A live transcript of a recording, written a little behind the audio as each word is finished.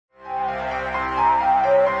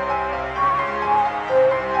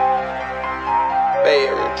Hey,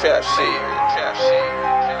 trap shit.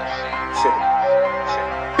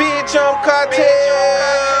 Bitch, I'm Cartel.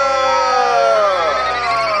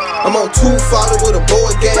 I'm on 240 with a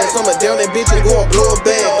boy gas. I'ma down that bitch and go and blow a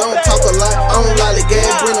bag. Don't talk a lot, I don't lollygag.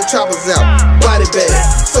 Bring them choppers out, body bag.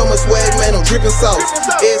 So much swag, man, I'm dripping sauce.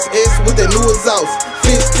 SS with that new exhaust.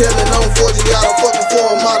 Fish telling on 4G auto, fucking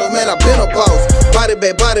foreign model, man, I been a boss. Body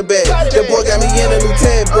bag, body bag. That boy got me in a new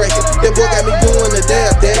tag bracket. That boy got me doing the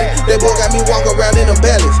dab, daddy. That boy got me walking around in them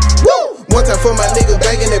ballots. Woo! 1 time for my niggas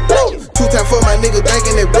banging that blow. 2 times for my niggas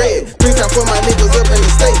banging that bread. 3 times for my niggas up in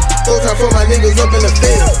the state. 4 times for my niggas up in the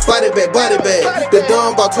field. Body bag, body bag. The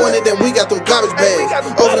done about 20, then we got them garbage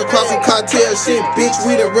bags. Over the crossing cartel shit, bitch,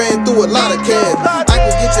 we done ran through a lot of cash. I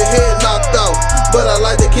can get your head knocked off, but I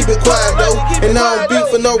like to keep it quiet though. And I don't beat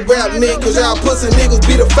for no rap nigga, cause y'all pussy niggas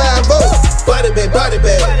be the 5-0. Body bag, body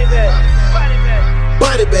bag.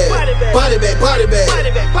 Body bag, body bag, body bag.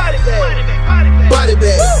 Body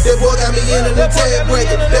bag. That boy got me in a new tag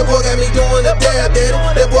bracket. That boy got me doing the dab, daddy.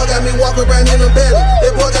 That boy got me walking around in the belly.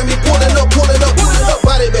 That boy got me pulling up, pulling up, pulling up.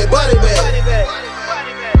 Body bag, body bag.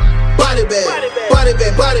 Body bag, body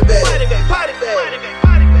bag, body bag.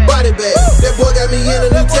 Body bag. That boy got me in a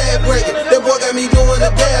new tag bracket. That boy got me doing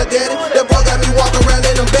the dab, daddy. That boy got me walking around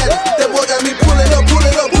in the belly. That boy got me pulling up,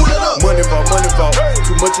 pulling up, pulling up. Money vault.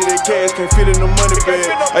 Too much of that cash can't fit in the money bag.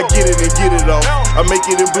 I get it and get it off. I make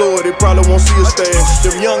it and blow it, they probably won't see a stash.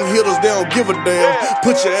 Them young hitters, they don't give a damn.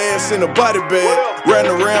 Put your ass in a body bag.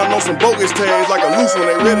 Riding around on some bogus tags like a loose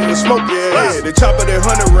when they ready to smoke your head. They chop it at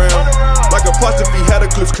 100 round. Like apostrophe had the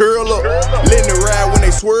clips curl up. Letting it ride when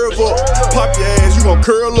they swerve up. Pop your ass, you gon'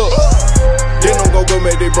 curl up. Then don't go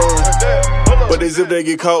make they burn. But they zip, they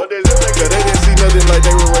get caught. Yeah, they didn't see nothing like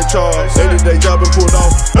they were Ray Charles. They did their job and pulled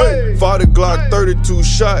off. Hey, 40 Glock, 32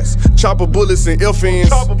 shots. Chopper bullets and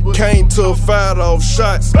F-ends. Came to 5 off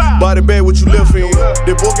shots. Body bag what you left in.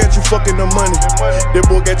 That boy got you fucking the money. That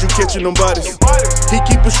boy got you catching them bodies. He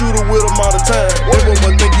keep a shooter with him all the time. That boy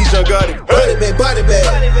must think he just got it. Body bag, body bag.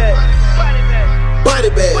 Body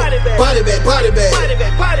bag, body bag, body bag.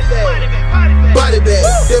 Body bag.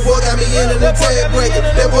 That boy got me in a new tag bracket.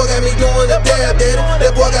 That boy got me doing the dab, daddy.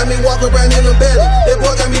 That boy got me walking around in the belly. That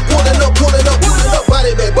boy got me pulling up, pulling up, pulling up.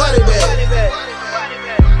 Body bag, body bag.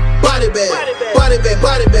 Body bag, body bag,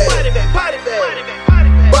 body bag.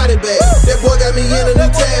 Body bag. That boy got me in a new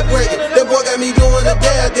tag bracket. That boy got me doing the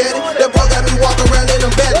dab, daddy. That boy got me walking around in the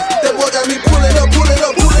belly. That boy got me pulling up, pulling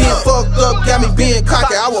up, pulling up. Being fucked up, got me being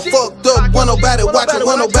cocky. I was fucked up, want nobody watching,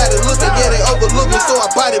 want nobody looking. Yeah, they overlook me, so I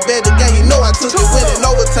body bag the game. You know I took it, winning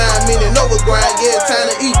overtime, meaning overgrind. Yeah, it's time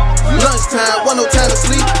to eat. Lunchtime, want no time to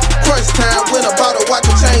sleep. Crunch time, when I bought a watch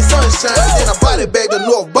and chain sunshine. Then I body bag the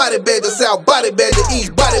north, body bag the south, body bag the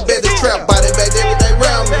east, body bag the trap, body bag everything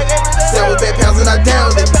around me. 7 bad pounds and I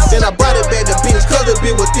downed it. Then I body bag the bitch, cause the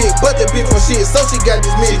bitch was thick, but the bitch was shit, so she got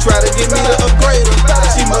this bitch. She tried to get me to upgrade her.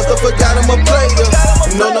 She must have forgot I'm a player.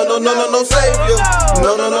 No savior.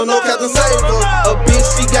 No Captain Saver. A bitch,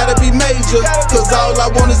 she gotta be major, cause all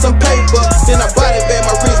I want is some paper. Then I body bag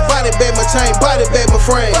my wrist, body bag my chain, body bag my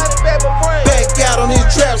frame. Back out on this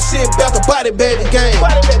trap shit, bout to body bag the game.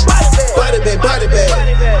 Body bag, body bag.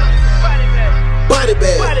 Body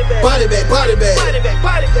bag, body bag, body bag.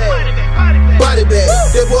 Body bag.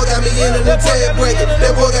 That boy got me in a new tag bracket.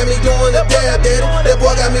 That boy got me doing the dab, daddy. That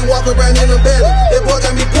boy got me walking around in the belly. That boy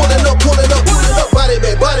got me pulling up, pulling up, pulling up. Body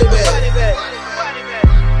bag, body bag.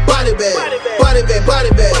 Body bag, body bag,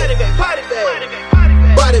 body bag.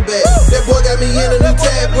 Body bag. That boy got me in a new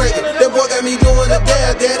tag bracket. That boy got me doing the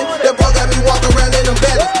dab, daddy. That boy got me walking around in the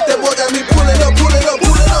belly. That boy got me pulling up, pulling up,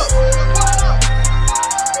 pulling up.